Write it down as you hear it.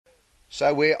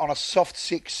So we're on a soft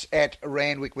 6 at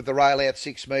Randwick with the rail out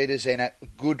 6 metres and a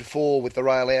good 4 with the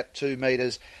rail out 2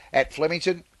 metres at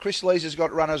Flemington. Chris Lees has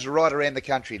got runners right around the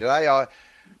country today. I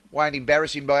won't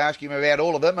embarrass him by asking him about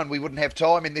all of them, and we wouldn't have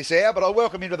time in this hour, but I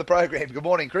welcome him to the program. Good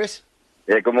morning, Chris.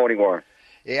 Yeah, good morning, Warren.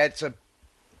 Yeah, it's a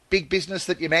big business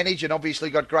that you manage and obviously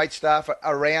got great staff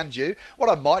around you. What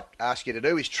I might ask you to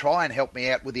do is try and help me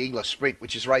out with the English Sprint,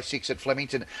 which is race 6 at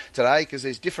Flemington today, because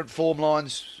there's different form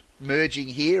lines merging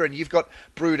here, and you've got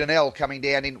Brudenell coming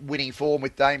down in winning form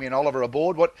with Damien Oliver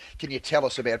aboard. What can you tell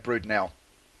us about Brudenell?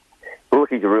 Well,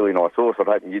 look, he's a really nice horse. I'd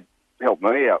hope you'd help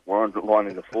me out, Warren,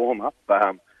 lining the form up.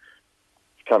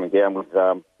 He's coming down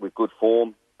with good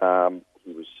form.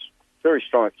 He was very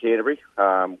strong at Canterbury.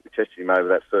 We tested him over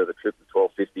that further trip at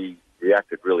 12.50.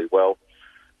 Reacted really well.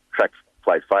 Track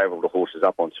played favourable to horses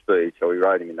up on speed, so we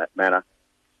rode him in that manner.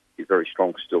 He's very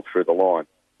strong still through the line.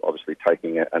 Obviously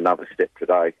taking another step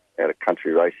today out of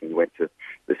country racing. He went to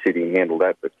the city and handled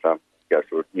that, but goes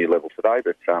to a new level today.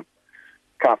 But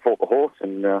can't fault the horse,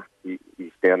 and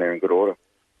he's down there in good order.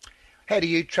 How do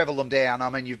you travel them down?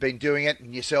 I mean, you've been doing it,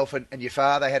 and yourself and your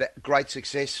father had a great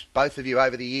success, both of you,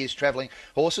 over the years travelling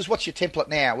horses. What's your template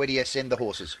now? Where do you send the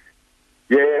horses?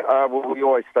 Yeah, well, we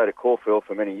always stayed at Caulfield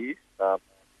for many years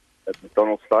at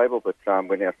McDonald's stable, but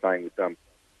we're now staying with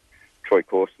Troy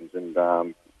Corsons,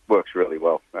 and works really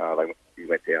well. He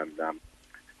went down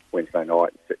Wednesday night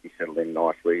and he settled in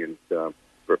nicely, and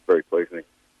very pleased with him.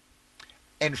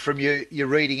 And from your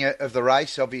reading of the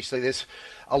race, obviously there's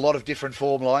a lot of different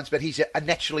form lines, but he's a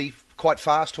naturally quite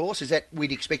fast horse. Is that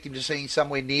we'd expect him to see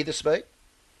somewhere near the speed?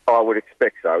 I would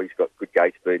expect so. He's got good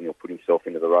gate speed and he'll put himself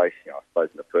into the race. I suppose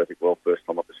in the perfect world, first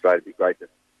time up the straight, it'd be great if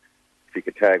he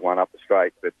could tag one up the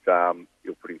straight, but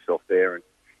he'll put himself there, and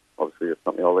obviously that's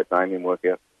something I'll let Damien work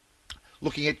out.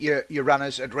 Looking at your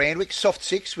runners at Randwick, soft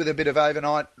 6 with a bit of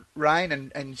overnight rain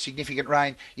and significant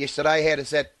rain yesterday. How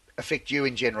does that affect you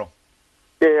in general?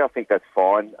 Yeah, I think that's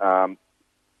fine.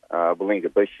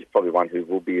 Willinga Beast is probably one who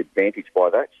will be advantaged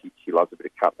by that. She loves a bit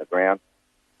of cut in the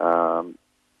ground.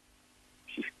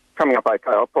 She's coming up okay.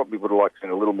 I probably would have liked to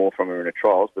see a little more from her in her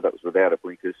trials, but that was without her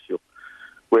blinkers. She'll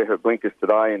wear her blinkers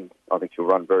today, and I think she'll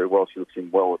run very well. She looks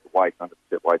in well at the weight, under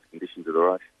the set weight conditions of the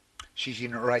race. She's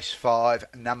in race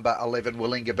 5, number 11,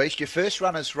 Willinga Beast. Your first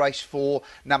runner's race 4,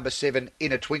 number 7,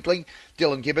 In a Twinkling.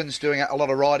 Dylan Gibbons doing a lot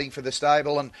of riding for the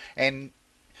stable and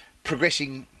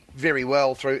progressing very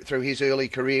well through his early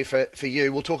career for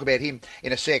you. We'll talk about him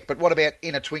in a sec. But what about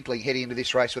In a Twinkling heading into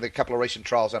this race with a couple of recent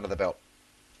trials under the belt?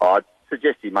 I'd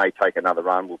suggest he may take another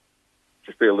run. We'll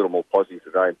just be a little more positive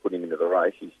today and put him into the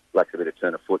race. He lacks a bit of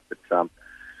turn of foot,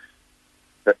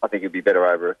 but I think he'd be better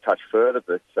over a touch further,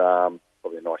 but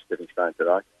probably a nice stepping stone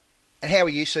today. And how are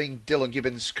you seeing Dylan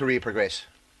Gibbons' career progress?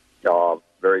 Oh,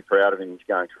 very proud of him. He's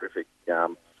going terrific.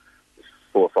 There's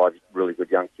 4 or 5 really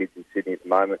good young kids in Sydney at the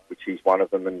moment, which he's one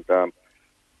of them, and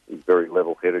he's a very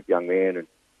level-headed young man, and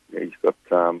he's got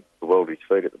the world at his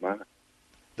feet at the moment.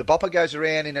 The Bopper goes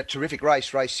around in a terrific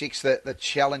race, race 6, the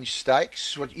Challenge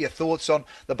Stakes. What are your thoughts on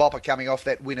the Bopper coming off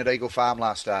that win at Eagle Farm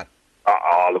last start?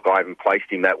 Look, I haven't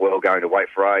placed him that well going to Weight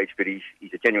for Age, but he's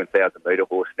a genuine 1,000-metre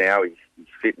horse now. He's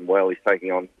fitting well. He's taking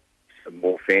on some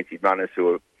more fancied runners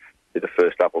who are the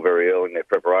first up or very early in their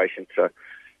preparation. So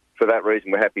for that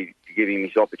reason, we're happy to give him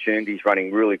his opportunity. He's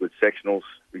running really good sectionals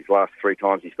these last 3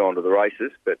 times he's gone to the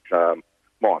races, but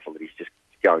mindful that he's just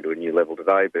going to a new level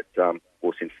today. But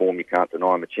horse in form, you can't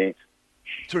deny him a chance.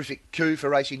 Terrific coup for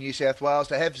Racing New South Wales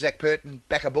to have Zach Purton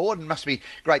back aboard, and must be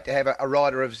great to have a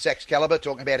rider of Zach's calibre,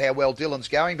 talking about how well Dylan's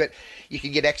going, but you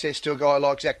can get access to a guy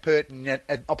like Zach Purton,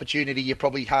 an opportunity you're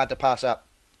probably hard to pass up.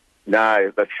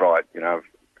 No, that's right. I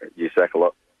used Zach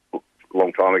a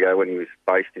long time ago when he was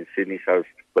based in Sydney, so it's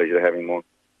a pleasure to have him on.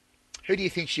 Who do you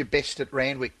think's your best at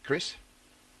Randwick, Chris?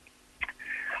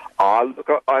 Look,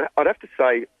 I'd have to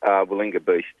say Willinga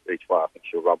Beast each way. I think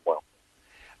she'll run well.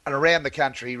 And around the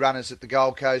country, runners at the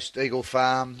Gold Coast, Eagle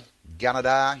Farm,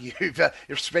 Gunnedah,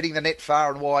 you're spreading the net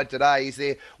far and wide today. Is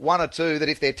there one or two that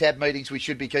if they're tab meetings we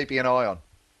should be keeping an eye on?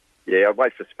 Yeah, I'd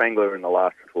wait for Spangler in the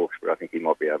last at Hawkesbury. I think he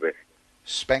might be our best.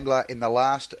 Spangler in the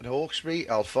last at Hawkesbury.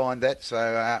 I'll find that.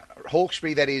 So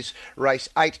Hawkesbury, that is race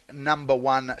 8, number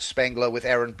 1, Spangler with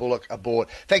Aaron Bullock aboard.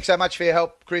 Thanks so much for your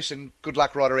help, Chris, and good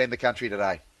luck right around the country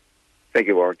today. Thank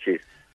you, Warren. Cheers.